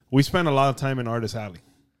We spent a lot of time in Artist Alley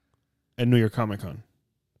at New York Comic Con.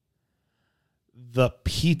 The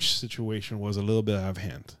Peach situation was a little bit out of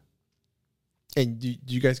hand. And do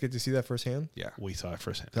you guys get to see that firsthand? Yeah, we saw it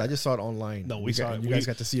firsthand. I just saw it online. No, we saw it. You guys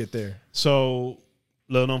got to see it there. So,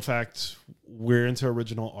 little known fact, we're into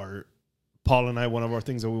original art. Paul and I, one of our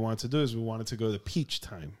things that we wanted to do is we wanted to go to Peach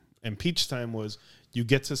Time. And Peach Time was you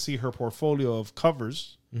get to see her portfolio of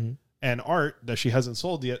covers and art that she hasn't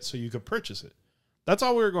sold yet so you could purchase it. That's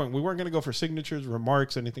all we were going. We weren't going to go for signatures,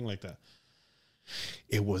 remarks, anything like that.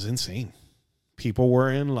 It was insane. People were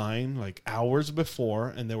in line like hours before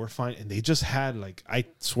and they were fine. And they just had like, I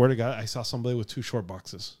swear to God, I saw somebody with 2 short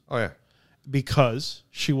boxes. Oh, yeah. Because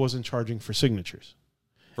she wasn't charging for signatures.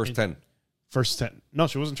 First 10. First 10. No,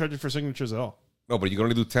 she wasn't charging for signatures at all. No, but you can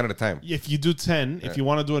only do 10 at a time. If you do 10, if you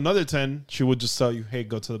want to do another 10, she would just tell you, hey,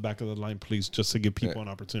 go to the back of the line, please, just to give people an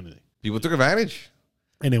opportunity. People took advantage.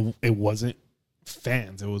 And it wasn't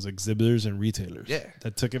fans. It was exhibitors and retailers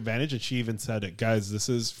that took advantage. And she even said it, guys, this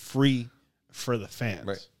is free for the fans.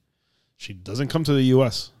 Right. She doesn't come to the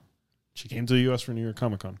U.S. She came to the U.S. for New York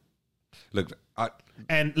Comic Con. Look,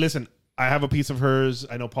 and listen, I have a piece of hers.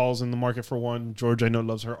 I know Paul's in the market for one. George, I know,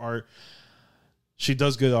 loves her art. She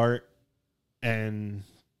does good art. And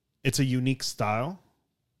it's a unique style,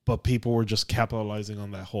 but people were just capitalizing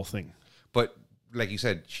on that whole thing. But like you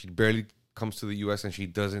said, she barely comes to the U.S. and she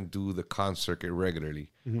doesn't do the con circuit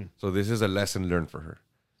regularly. Mm-hmm. So this is a lesson learned for her.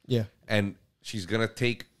 Yeah. And she's going to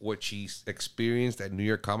take what she's experienced at New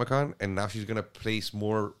York Comic Con and now she's going to place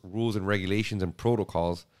more rules and regulations and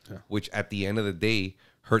protocols, which at the end of the day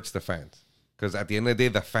hurts the fans. Because at the end of the day,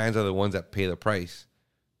 the fans are the ones that pay the price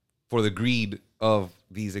for the greed of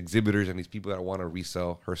these exhibitors and these people that want to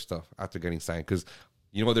resell her stuff after getting signed. Because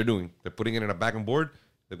you know what they're doing? They're putting it in a back and board.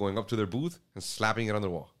 They're going up to their booth and slapping it on their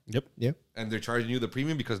wall. Yep. And they're charging you the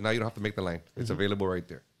premium because now you don't have to make the line. It's available right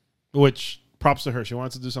there. Which, props to her. She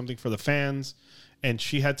wanted to do something for the fans, and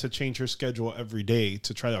she had to change her schedule every day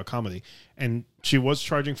to try to accommodate. And she was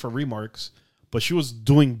charging for remarks, but she was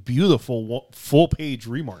doing beautiful full-page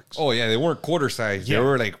remarks. Oh, yeah. They weren't quarter size. They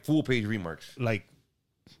were like full-page remarks. Like,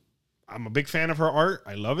 I'm a big fan of her art.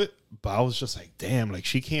 I love it. But I was just like, damn, like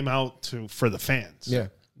she came out for the fans. Yeah.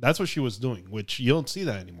 That's what she was doing, which you don't see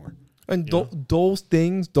that anymore. And those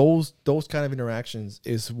things, those kind of interactions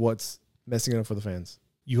is what's messing it up for the fans.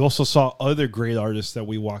 You also saw other great artists that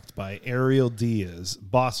we walked by. Ariel Diaz,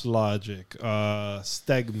 Boss Logic,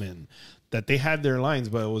 Stegman, that they had their lines,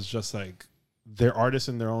 but it was just like they're artists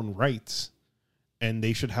in their own rights. And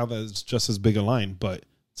they should have just as big a line. But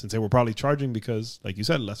since they were probably charging because, like you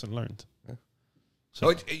said, lesson learned. Yeah.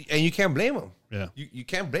 So, and you can't blame them. Yeah. You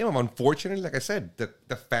can't blame them. Unfortunately, like I said,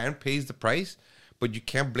 the fan pays the price, but you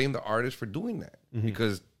can't blame the artist for doing that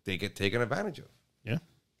because they get taken advantage of. Yeah.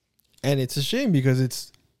 And it's a shame because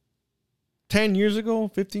it's 10 years ago,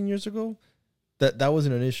 15 years ago, that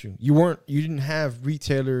wasn't an issue. You didn't have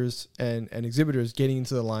retailers and exhibitors getting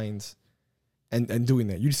into the lines and doing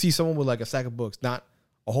that. You'd see someone with like a stack of books, not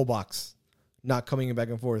a whole box, not coming back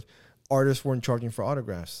and forth. Artists weren't charging for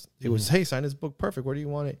autographs. It was, hey, sign this book, perfect. Where do you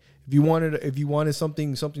want it? If you wanted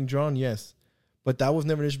something drawn, yes. But that was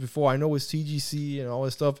never an issue before. I know with CGC and all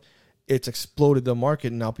this stuff, it's exploded the market,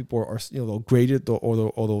 and now people are they'll grade it or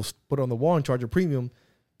they'll put it on the wall and charge a premium.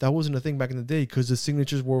 That wasn't a thing back in the day because the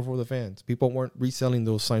signatures were for the fans. People weren't reselling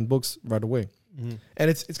those signed books right away, and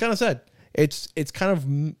it's kind of sad. It's kind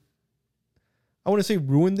of, I wouldn't say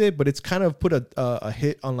ruined it, but it's kind of put a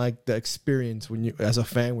hit on like the experience when you as a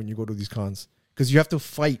fan when you go to these cons because you have to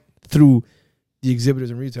fight through the exhibitors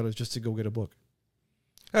and retailers just to go get a book.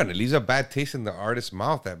 And it leaves a bad taste in the artist's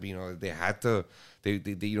mouth that they had to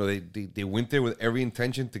they went there with every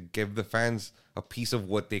intention to give the fans a piece of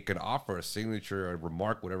what they could offer, a signature, a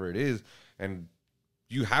remark, whatever it is, and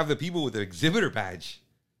you have the people with the exhibitor badge.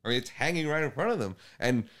 I mean, it's hanging right in front of them.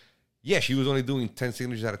 And yeah, she was only doing 10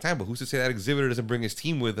 signatures at a time, but who's to say that exhibitor doesn't bring his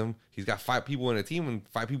team with him? He's got 5 people in a team and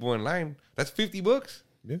 5 people in line. That's 50 books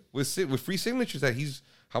with free signatures.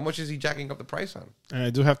 How much is he jacking up the price on? And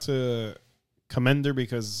I do have to commend her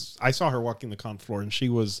because I saw her walking the con floor and she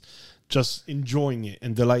was just enjoying it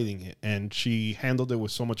and delighting it, and she handled it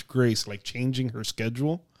with so much grace, like changing her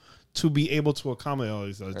schedule to be able to accommodate all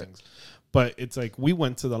these other things. But it's like we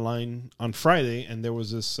went to the line on Friday and there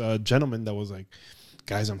was this gentleman that was like,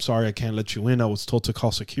 guys, I'm sorry, I can't let you in. I was told to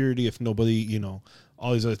call security if nobody,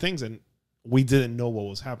 all these other things. And we didn't know what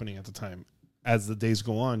was happening at the time. As the days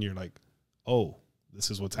go on, you're like, oh,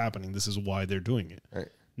 this is what's happening. This is why they're doing it. Right.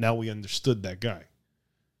 Now we understood that guy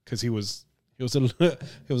because he was a little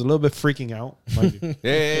bit freaking out. Mind you.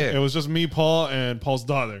 Yeah. It was just me, Paul, and Paul's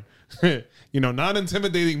daughter. Not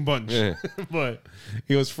intimidating bunch, but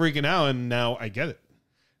he was freaking out, and now I get it.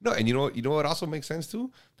 No, and you know what also makes sense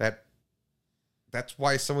too? That's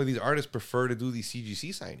why some of these artists prefer to do these CGC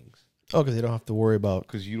signings. Oh, because they don't have to worry about.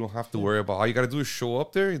 Because you don't have to worry about. All you got to do is show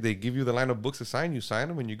up there. They give you the line of books to sign. You sign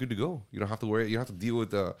them, and you're good to go. You don't have to worry. You don't have to deal with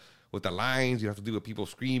the lines. You don't have to deal with people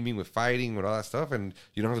screaming, with fighting, with all that stuff, and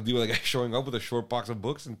you don't have to deal with a guy showing up with a short box of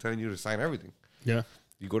books and telling you to sign everything. Yeah.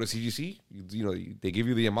 You go to CGC. They give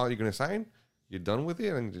you the amount you're going to sign. You're done with it,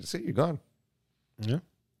 and that's it. You're gone. Yeah.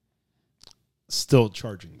 Still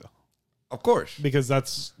charging though. Of course, because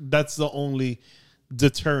that's the only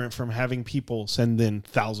deterrent from having people send in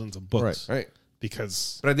thousands of books. Right.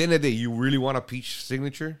 Because but at the end of the day, you really want a peach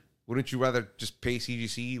signature? Wouldn't you rather just pay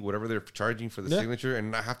CGC whatever they're charging for the signature and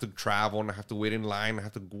not have to travel, not have to wait in line, not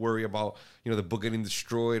have to worry about the book getting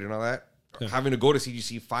destroyed and all that? Yeah. Having to go to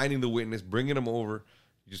CGC, finding the witness, bringing them over,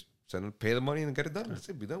 you just pay the money and get it done. That's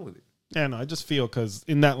it. Be done with it. Yeah, no, I just feel because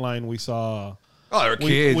in that line we saw. Oh, they were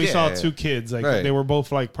kids. We saw two kids. Like they were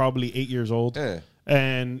both like probably 8 years old. Yeah.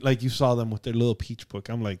 And like you saw them with their little peach book.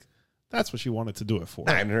 I'm like, that's what she wanted to do it for.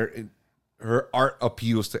 And her art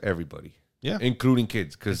appeals to everybody. Yeah. Including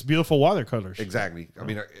kids. Because it's beautiful watercolors. Exactly. I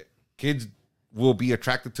mean, kids will be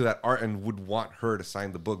attracted to that art and would want her to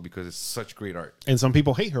sign the book because it's such great art. And some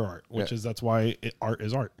people hate her art, which is that's why art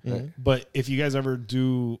is art. Mm-hmm. But if you guys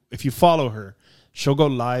if you follow her, she'll go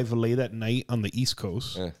live late at night on the East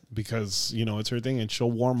Coast because, it's her thing. And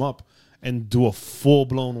she'll warm up and do a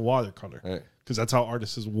full-blown watercolor because that's how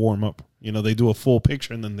artists warm up. They do a full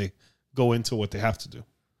picture and then they go into what they have to do.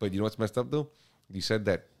 But you know what's messed up, though? You said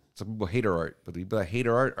that some people hate her art, but the people that hate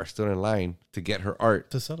her art are still in line to get her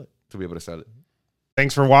art. To sell it. To be able to sell it.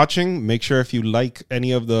 Thanks for watching. Make sure if you like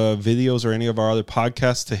any of the videos or any of our other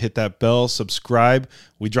podcasts to hit that bell, subscribe.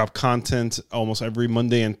 We drop content almost every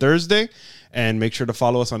Monday and Thursday. And make sure to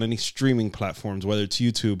follow us on any streaming platforms, whether it's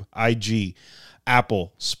YouTube, IG,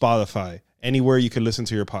 Apple, Spotify, anywhere you can listen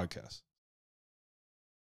to your podcast.